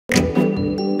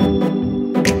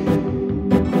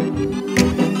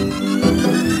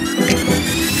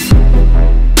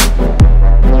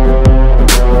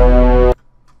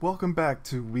welcome back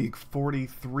to week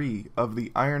 43 of the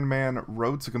Ironman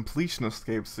Road to Completion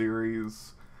Escape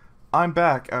series. I'm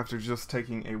back after just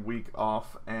taking a week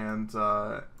off, and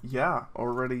yeah,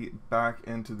 already back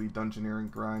into the dungeoneering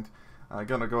grind. I'm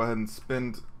gonna go ahead and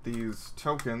spend these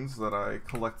tokens that I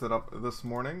collected up this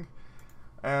morning,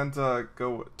 and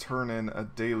go turn in a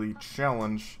daily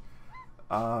challenge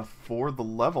for the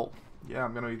level. Yeah,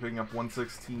 I'm gonna be picking up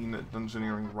 116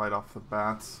 dungeoneering right off the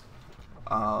bat.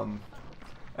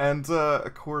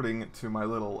 According to my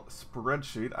little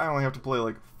spreadsheet, I only have to play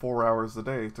like 4 hours a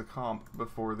day to comp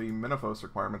before the Minifos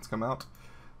requirements come out.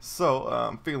 So,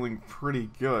 I'm feeling pretty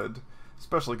good,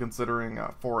 especially considering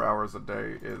 4 hours a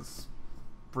day is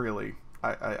really,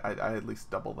 I at least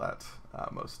double that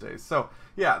most days. So,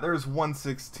 yeah, there's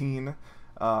 116,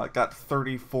 got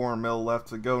 34 mil left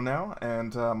to go now,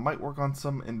 and might work on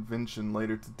some invention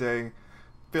later today.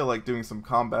 Feel like doing some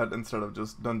combat instead of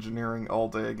just dungeoneering all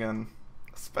day again.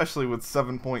 Especially with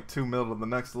 7.2 mil to the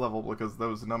next level, because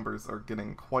those numbers are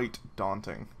getting quite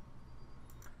daunting.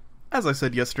 As I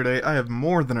said yesterday, I have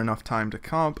more than enough time to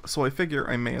comp, so I figure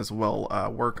I may as well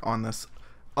work on this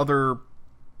other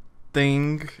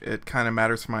thing. It kind of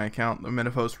matters for my account, the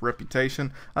Minifos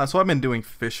reputation. So I've been doing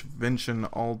Afkvention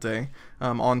all day.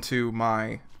 Onto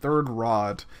my third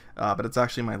rod, but it's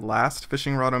actually my last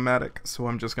fishing rod-o-matic, so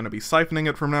I'm just going to be siphoning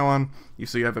it from now on. You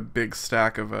see I have a big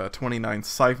stack of 29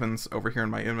 siphons over here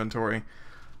in my inventory,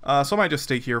 so I might just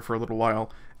stay here for a little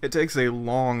while. It takes a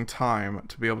long time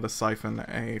to be able to siphon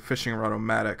a fishing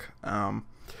rod-o-matic,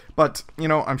 but, you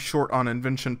know, I'm short on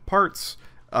invention parts,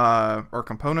 or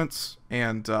components,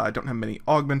 and I don't have many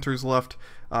augmenters left,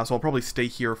 so I'll probably stay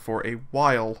here for a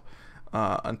while,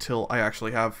 until I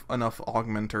actually have enough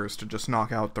augmenters to just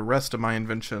knock out the rest of my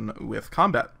invention with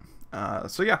combat.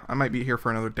 So yeah, I might be here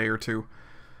for another day or two,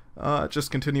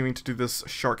 just continuing to do this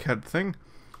shark head thing,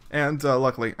 and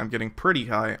luckily I'm getting pretty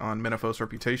high on Minifos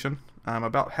reputation. I'm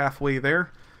about halfway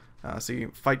there. See,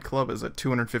 Fight Club is at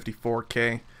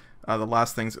 254k, the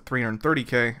last thing's at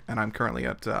 330k, and I'm currently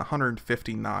at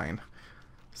 159.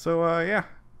 So yeah,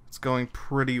 it's going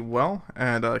pretty well,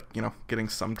 and you know, getting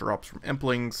some drops from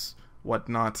Implings,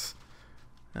 whatnot.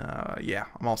 Yeah,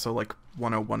 I'm also like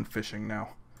 101 fishing now.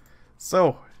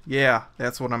 So, yeah,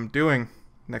 that's what I'm doing.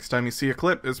 Next time you see a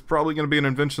clip, it's probably going to be an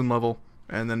invention level,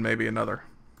 and then maybe another.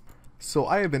 So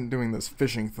I have been doing this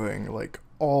fishing thing like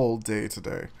all day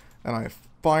today, and I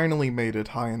finally made it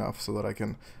high enough so that I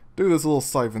can do this little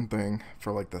siphon thing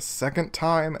for like the second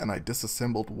time, and I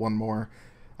disassembled one more.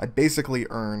 I basically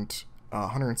earned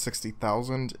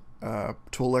 160,000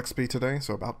 tool XP today,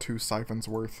 so about 2 siphons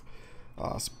worth.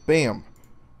 So bam,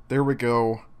 there we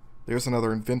go. There's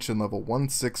another invention level,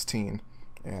 116,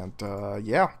 and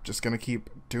yeah, just gonna keep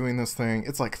doing this thing.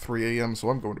 It's like 3 a.m., so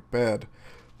I'm going to bed,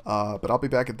 but I'll be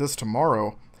back at this tomorrow.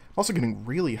 I'm also getting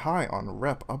really high on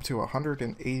rep, up to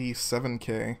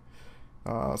 187k,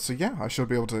 so yeah, I should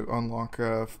be able to unlock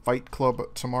Fight Club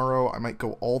tomorrow. I might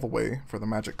go all the way for the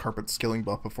Magic Carpet skilling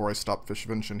buff before I stop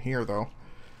Afkvention here, though,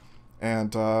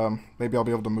 and maybe I'll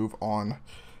be able to move on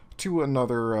to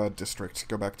another district,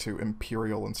 go back to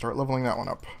Imperial and start leveling that one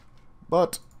up.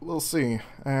 But we'll see,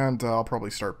 and I'll probably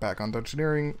start back on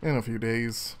dungeoneering in a few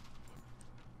days.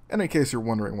 And in case you're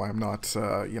wondering why I'm not,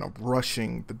 you know,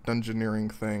 rushing the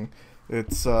dungeoneering thing,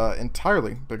 it's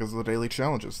entirely because of the daily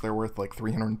challenges. They're worth like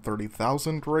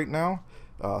 330,000 right now,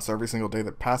 so every single day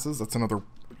that passes, that's another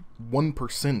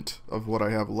 1% of what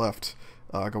I have left,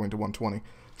 going to 120.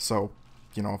 So,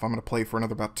 you know, if I'm going to play for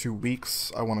another about 2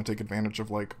 weeks, I want to take advantage of,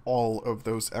 like, all of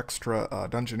those extra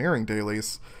dungeoneering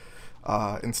dailies,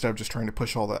 instead of just trying to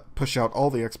push out all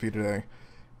the XP today,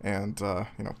 and,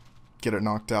 you know, get it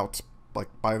knocked out, like,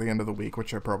 by the end of the week,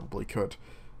 which I probably could.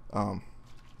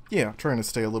 Yeah, trying to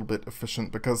stay a little bit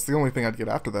efficient, because the only thing I'd get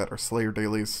after that are Slayer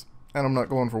dailies, and I'm not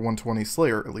going for 120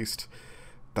 Slayer, at least.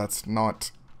 That's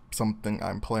not something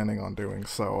I'm planning on doing,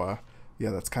 so,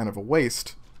 yeah, that's kind of a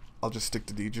waste. I'll just stick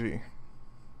to DG.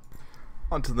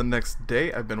 On to the next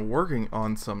day. I've been working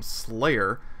on some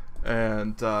Slayer,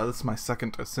 and this is my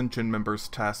second Ascension members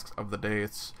tasks of the day.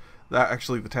 It's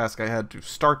actually the task I had to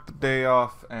start the day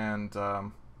off, and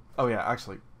oh yeah,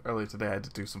 actually earlier today I had to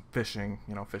do some fishing,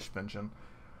 you know, Afkvention.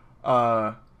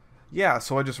 Yeah,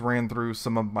 so I just ran through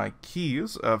some of my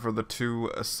keys for the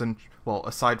 2 Ascension, well,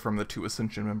 aside from the 2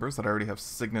 Ascension members that I already have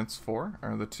signets for,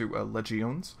 or the 2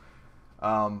 Legions.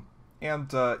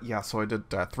 Yeah, so I did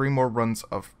 3 more runs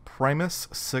of Primus,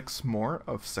 6 more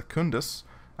of Secundus,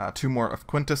 2 more of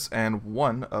Quintus, and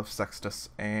 1 of Sextus.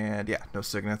 And yeah, no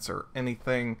signets or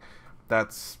anything.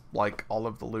 That's like all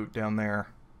of the loot down there.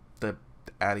 The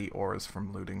Addy ores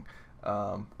from looting.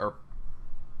 Or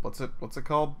what's it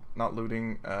called? Not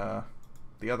looting,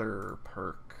 the other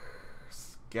perk.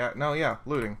 No, yeah,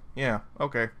 looting. Yeah,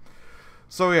 okay.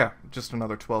 So yeah, just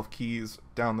another 12 keys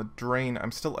down the drain.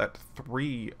 I'm still at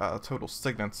 3 total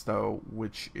signets though,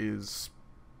 which is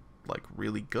like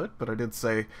really good, but I did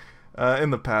say in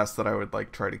the past that I would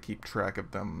like try to keep track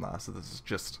of them, so this is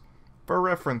just for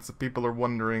reference if people are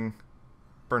wondering.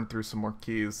 Burn through some more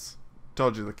keys.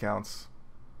 Told you the counts.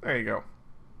 There you go.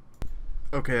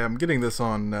 Okay, I'm getting this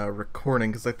on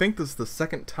recording because I think this is the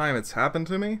second time it's happened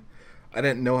to me. I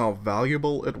didn't know how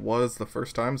valuable it was the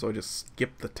first time, so I just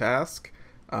skipped the task.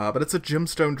 But it's a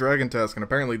Gemstone Dragon task, and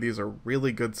apparently these are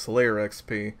really good Slayer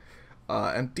XP.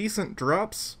 And decent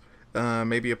drops.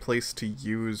 Maybe a place to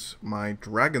use my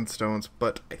Dragonstones,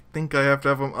 but I think I have to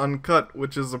have them uncut,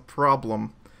 which is a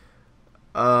problem.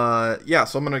 Yeah,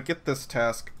 so I'm gonna get this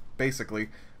task, basically,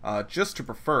 just to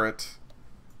prefer it.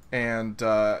 And,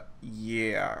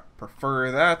 yeah, prefer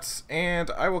that,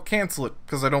 and I will cancel it,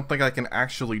 because I don't think I can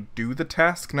actually do the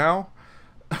task now.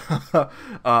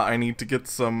 I need to get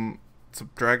some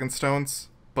Dragonstones,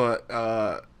 but,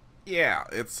 yeah,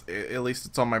 at least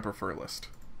it's on my prefer list.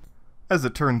 As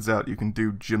it turns out, you can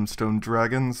do Gemstone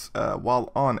Dragons,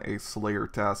 while on a Slayer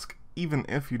task, even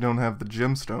if you don't have the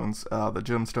gemstones. The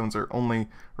gemstones are only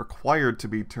required to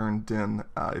be turned in,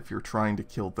 if you're trying to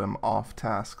kill them off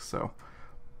task, so...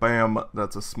 Bam,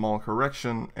 that's a small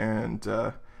correction, and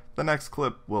the next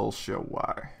clip will show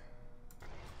why.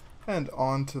 And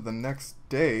on to the next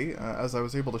day, as I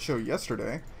was able to show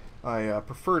yesterday, I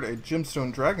preferred a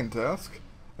Gemstone Dragon task,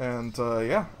 and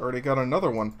yeah, already got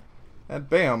another one. And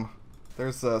bam,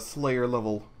 there's a Slayer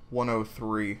level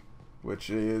 103, which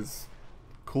is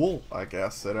cool, I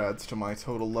guess. It adds to my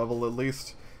total level at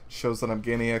least, shows that I'm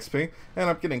gaining XP, and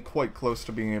I'm getting quite close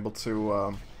to being able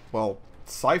to, well,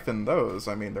 siphon those.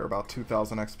 I mean, they're about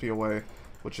 2,000 XP away,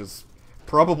 which is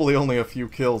probably only a few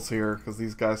kills here, because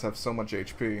these guys have so much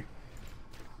HP.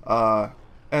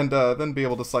 And then be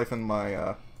able to siphon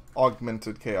my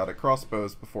augmented chaotic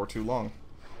crossbows before too long.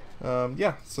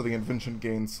 Yeah, so the invention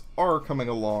gains are coming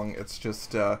along. It's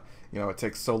just, you know, it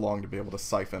takes so long to be able to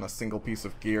siphon a single piece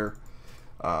of gear.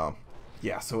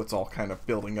 Yeah, so it's all kind of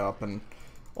building up, and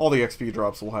all the XP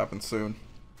drops will happen soon.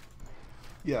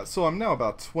 Yeah, so I'm now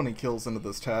about 20 kills into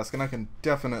this task, and I can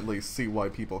definitely see why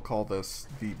people call this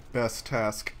the best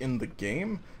task in the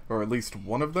game, or at least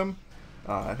one of them.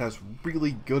 It has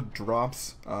really good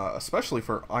drops, especially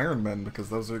for Ironman, because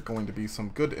those are going to be some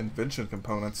good invention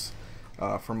components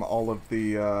from all of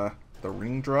the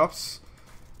ring drops.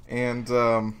 And,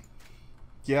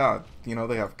 yeah, you know,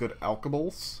 they have good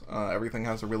alchemies, everything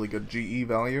has a really good GE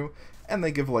value, and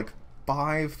they give like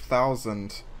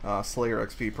 5,000 Slayer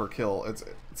XP per kill.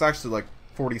 It's actually like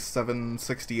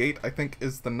 4768, I think,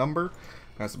 is the number.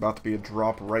 That's about to be a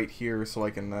drop right here, so I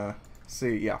can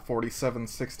see, yeah,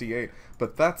 4768.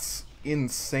 But that's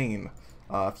insane.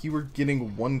 If you were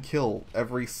getting 1 kill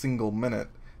every single minute,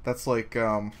 that's like,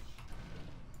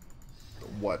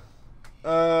 what?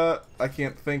 I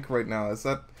can't think right now. It's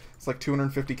like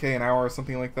 250k an hour or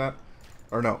something like that?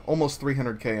 Or no, almost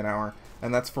 300k an hour.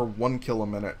 And that's for 1 kill a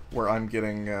minute, where I'm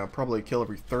getting probably a kill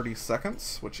every 30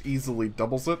 seconds, which easily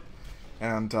doubles it.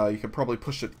 And you could probably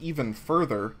push it even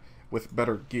further with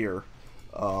better gear.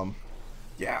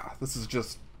 Yeah, this is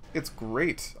just, it's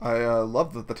great. I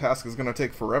love that the task is going to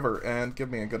take forever and give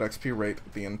me a good XP rate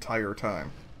the entire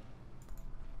time.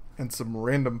 And some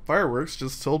random fireworks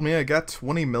just told me I got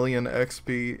 20 million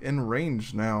XP in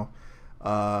range now.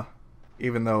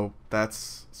 Even though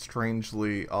that's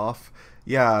strangely off.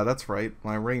 Yeah, that's right.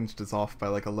 My ranged is off by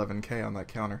like 11k on that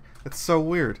counter. It's so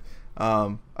weird.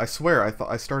 I swear, I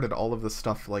thought I started all of this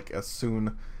stuff like as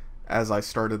soon as I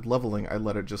started leveling. I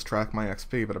let it just track my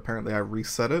XP, but apparently I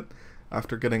reset it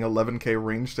after getting 11k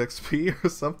ranged XP or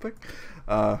something.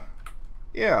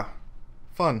 Yeah,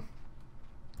 fun.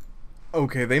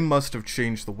 Okay, they must have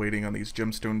changed the weighting on these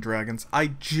Gemstone Dragons. I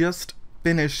just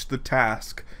finished the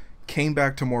task. Came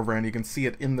back to Morvran, you can see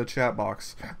it in the chat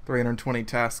box. 320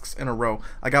 tasks in a row.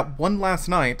 I got one last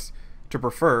night to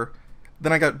prefer,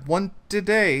 then I got one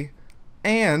today,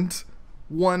 and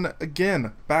one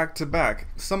again, back to back.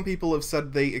 Some people have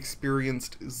said they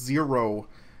experienced 0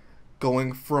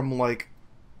 going from like,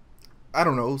 I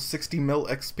don't know, 60 mil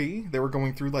XP. They were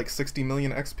going through like 60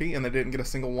 million XP and they didn't get a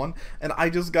single one. And I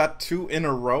just got 2 in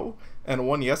a row and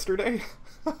 1 yesterday.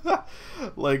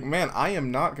 Like, man, I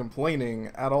am not complaining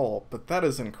at all, but that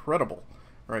is incredible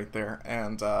right there.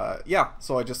 And yeah,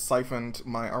 so I just siphoned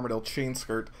my Armadale chain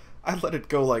skirt. I let it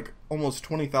go like almost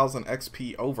 20,000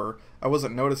 XP over. I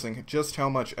wasn't noticing just how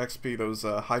much XP those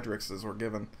Hydrixes were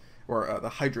given, or the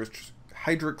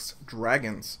Hydrix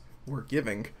dragons were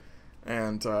giving.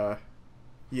 And,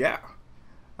 yeah.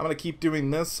 I'm going to keep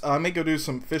doing this. I may go do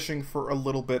some fishing for a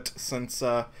little bit since,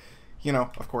 you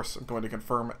know, of course, I'm going to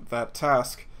confirm that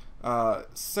task.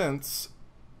 Since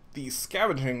the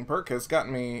scavenging perk has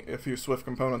gotten me a few swift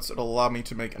components, it'll allow me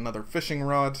to make another fishing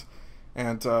rod.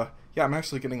 And, yeah, I'm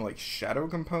actually getting, like, shadow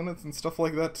components and stuff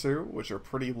like that, too, which are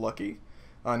pretty lucky.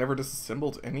 I never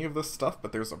disassembled any of this stuff,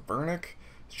 but there's a Vernic,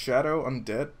 Shadow,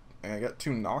 Undead, and I got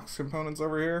 2 Nox components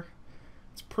over here.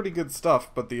 It's pretty good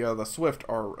stuff, but the Swift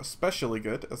are especially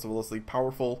good, as well as the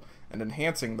powerful and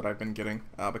enhancing that I've been getting,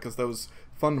 because those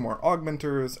fund more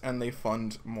augmenters, and they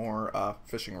fund more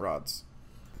fishing rods.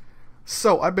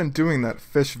 So, I've been doing that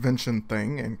Fishvention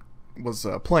thing, and was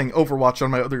playing Overwatch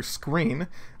on my other screen.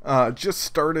 Just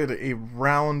started a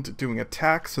round doing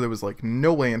attack, so there was like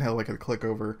no way in hell I could click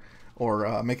over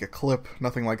or make a clip,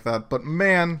 nothing like that. But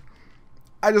man,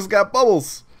 I just got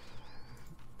bubbles!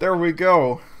 There we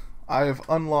go. I have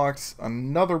unlocked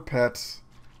another pet.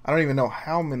 I don't even know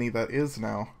how many that is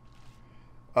now.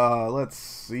 Let's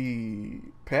see.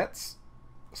 Pets?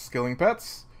 Skilling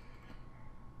pets?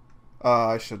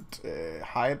 I should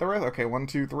hide the rest. Okay, 1,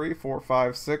 2, 3, 4,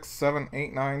 5, 6, 7,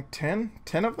 8, 9, 10.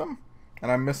 10 of them?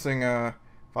 And I'm missing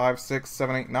 5, 6,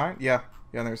 7, 8, 9. Yeah,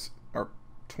 there's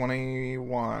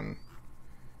 21.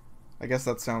 I guess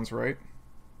that sounds right.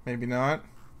 Maybe not.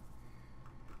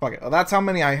 Okay, well, that's how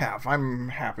many I have. I'm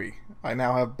happy. I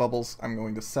now have bubbles. I'm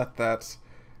going to set that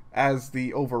as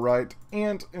the override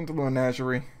and into the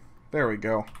menagerie. There we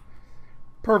go.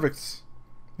 Perfect.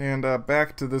 And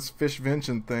back to this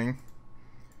Fishvention thing.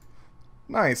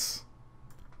 Nice.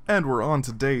 And we're on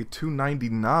to day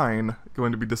 299.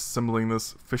 Going to be disassembling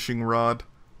this fishing rod.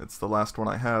 It's the last one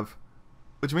I have.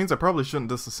 Which means I probably shouldn't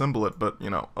disassemble it, but,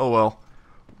 you know, oh well.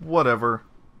 Whatever.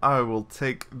 I will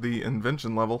take the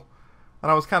invention level. And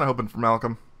I was kind of hoping for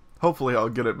Malcolm. Hopefully I'll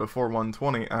get it before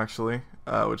 120, actually.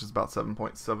 Which is about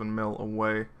 7.7 mil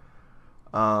away.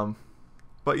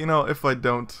 But, you know, if I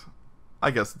don't, I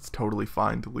guess it's totally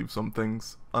fine to leave some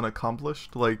things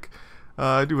unaccomplished. Like,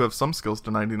 I do have some skills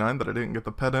to 99 that I didn't get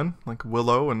the pet in. Like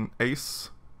Willow and Ace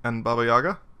and Baba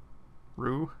Yaga.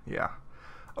 Rue, yeah.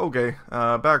 Okay,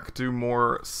 back to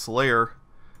more Slayer.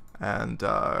 And,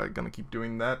 gonna keep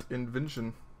doing that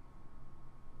invention.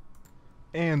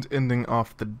 And ending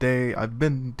off the day, I've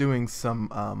been doing some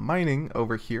mining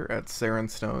over here at Saren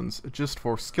Stones just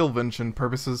for skillvention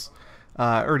purposes.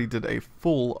 I already did a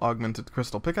full augmented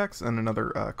crystal pickaxe and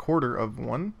another quarter of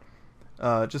one.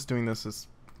 Just doing this as,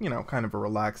 you know, kind of a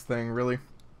relaxed thing, really.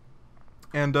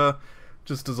 And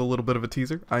just as a little bit of a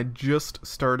teaser, I just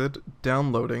started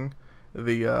downloading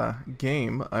the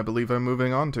game I believe I'm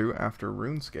moving on to after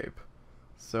RuneScape.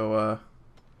 So,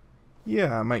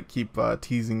 yeah, I might keep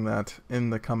teasing that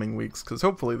in the coming weeks, because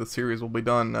hopefully the series will be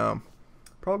done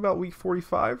probably about week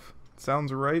 45.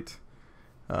 Sounds right.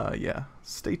 Yeah,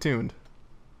 stay tuned.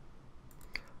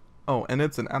 Oh, and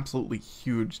it's an absolutely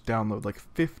huge download, like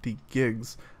 50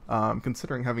 gigs.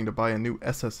 Considering having to buy a new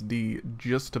SSD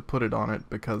just to put it on it,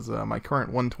 because my current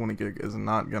 120 gig is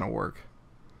not gonna work.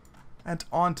 And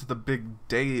on to the big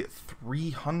day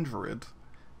 300.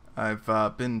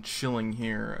 I've been chilling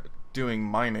here doing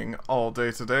mining all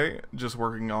day today, just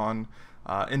working on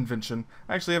invention.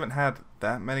 I actually haven't had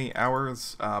that many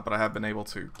hours, but I have been able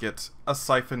to get a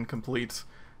siphon complete,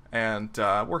 and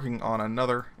working on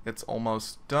another. It's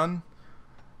almost done.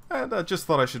 And I just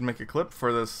thought I should make a clip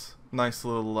for this nice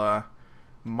little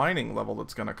mining level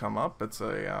that's gonna come up. It's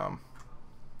a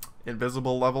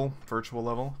invisible level, virtual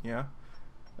level, yeah.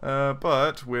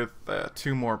 But with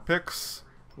 2 more picks,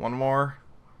 1 more,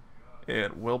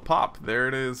 it will pop. There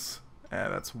it is.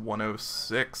 That's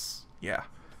 106. Yeah.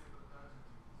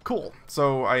 Cool.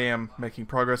 So I am making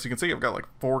progress. You can see I've got like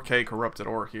 4K corrupted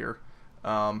ore here.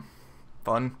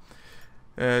 Fun.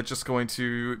 Just going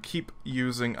to keep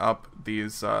using up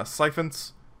these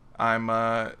siphons.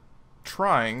 I'm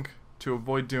trying to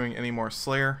avoid doing any more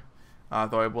Slayer,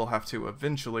 though I will have to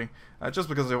eventually, just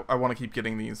because I want to keep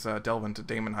getting these Delve into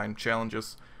Daemonheim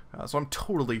challenges. So I'm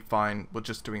totally fine with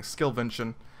just doing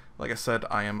Skillvention. Like I said,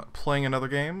 I am playing another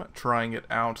game, trying it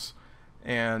out,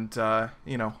 and,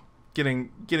 you know,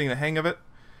 getting the hang of it.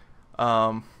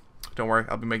 Don't worry,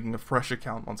 I'll be making a fresh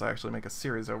account once I actually make a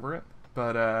series over it.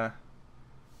 But,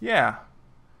 yeah.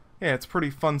 Yeah, it's pretty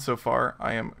fun so far.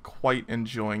 I am quite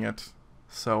enjoying it.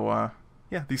 So,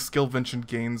 yeah, these Skillvention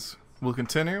gains will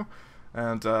continue,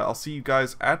 and I'll see you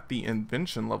guys at the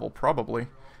invention level, probably.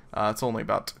 It's only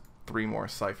about 3 more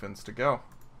siphons to go.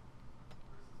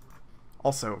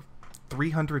 Also,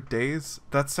 300 days?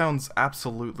 That sounds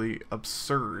absolutely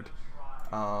absurd.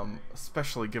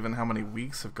 Especially given how many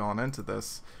weeks have gone into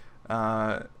this.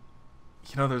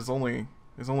 you know, there's only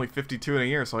 52 in a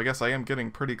year, so I guess I am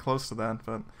getting pretty close to that.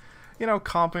 But you know,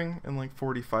 comping in like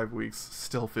 45 weeks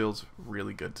still feels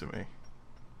really good to me.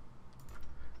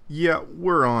 Yeah,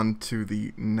 we're on to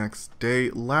the next day,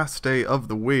 last day of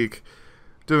the week.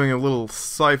 Doing a little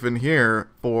siphon here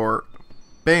for,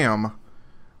 bam,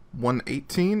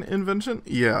 118 invention?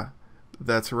 Yeah,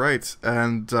 that's right.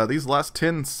 And these last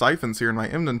 10 siphons here in my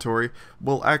inventory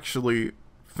will actually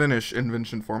finish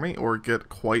invention for me, or get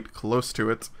quite close to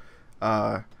it.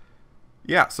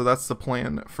 Yeah, so that's the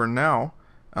plan for now.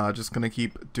 Just gonna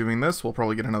keep doing this. We'll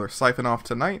probably get another siphon off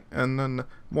tonight, and then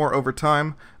more over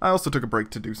time. I also took a break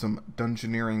to do some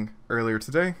dungeoneering earlier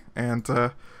today, and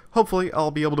hopefully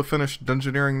I'll be able to finish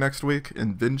dungeoneering next week,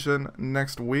 invention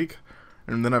next week,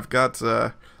 and then I've got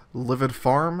Livid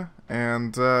Farm,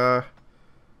 and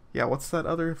yeah, what's that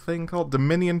other thing called?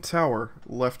 Dominion Tower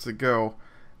left to go,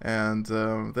 and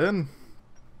then,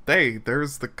 hey,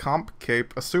 there's the comp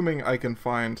cape, assuming I can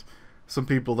find some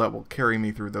people that will carry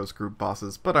me through those group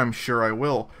bosses, but I'm sure I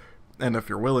will. And if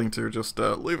you're willing to, just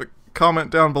leave a comment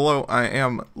down below. I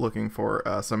am looking for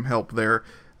some help there.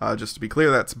 Just to be clear,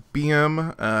 that's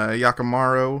BM,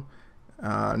 Yakamaru,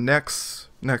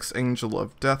 Nex, Angel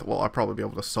of Death. Well, I'll probably be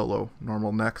able to solo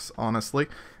normal Nex, honestly.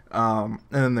 And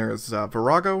then there's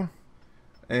Virago,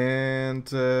 and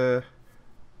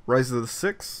Rise of the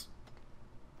Six.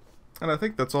 And I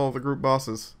think that's all the group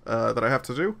bosses that I have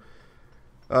to do.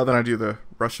 Then I do the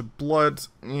Rush of Blood,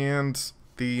 and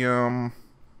the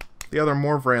other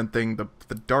Morvran thing, the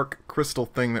dark crystal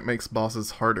thing that makes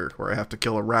bosses harder, where I have to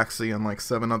kill a Raxi and like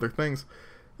 7 other things.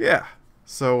 Yeah,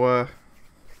 so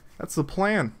that's the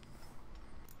plan.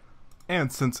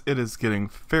 And since it is getting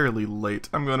fairly late,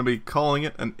 I'm going to be calling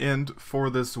it an end for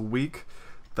this week.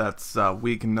 That's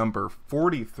week number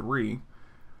 43.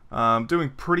 Doing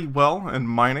pretty well in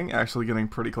mining, actually getting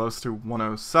pretty close to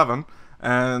 107.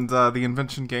 And the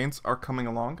invention gains are coming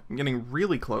along. I'm getting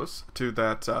really close to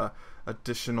that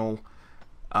additional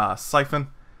siphon,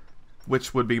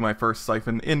 which would be my first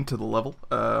siphon into the level.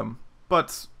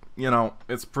 But, you know,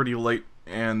 it's pretty late,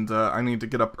 and I need to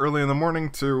get up early in the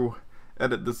morning to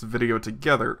edit this video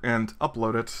together and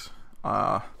upload it,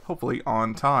 hopefully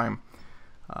on time.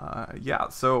 Yeah,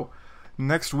 so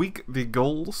next week the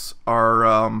goals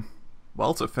are,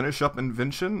 well, to finish up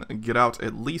invention, get out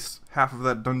at least half of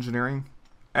that dungeoneering,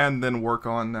 and then work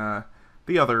on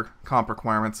the other comp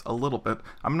requirements a little bit.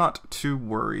 I'm not too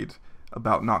worried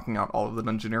about knocking out all of the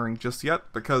dungeoneering just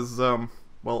yet, because,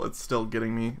 well, it's still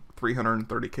getting me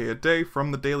 330k a day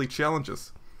from the daily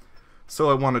challenges. So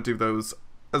I want to do those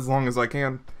as long as I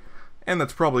can, and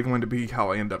that's probably going to be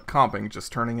how I end up comping,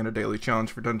 just turning in a daily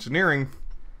challenge for dungeoneering,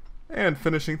 and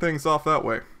finishing things off that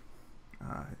way.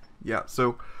 Yeah,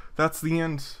 so that's the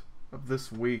end of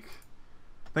this week.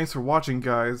 Thanks for watching,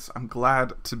 guys. I'm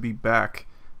glad to be back,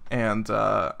 and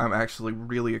I'm actually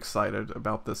really excited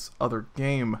about this other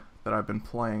game that I've been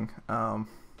playing. I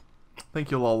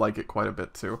think you'll all like it quite a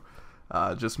bit too.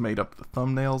 Just made up the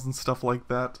thumbnails and stuff like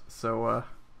that, so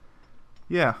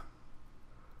yeah.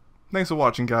 Thanks for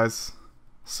watching, guys.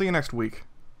 See you next week.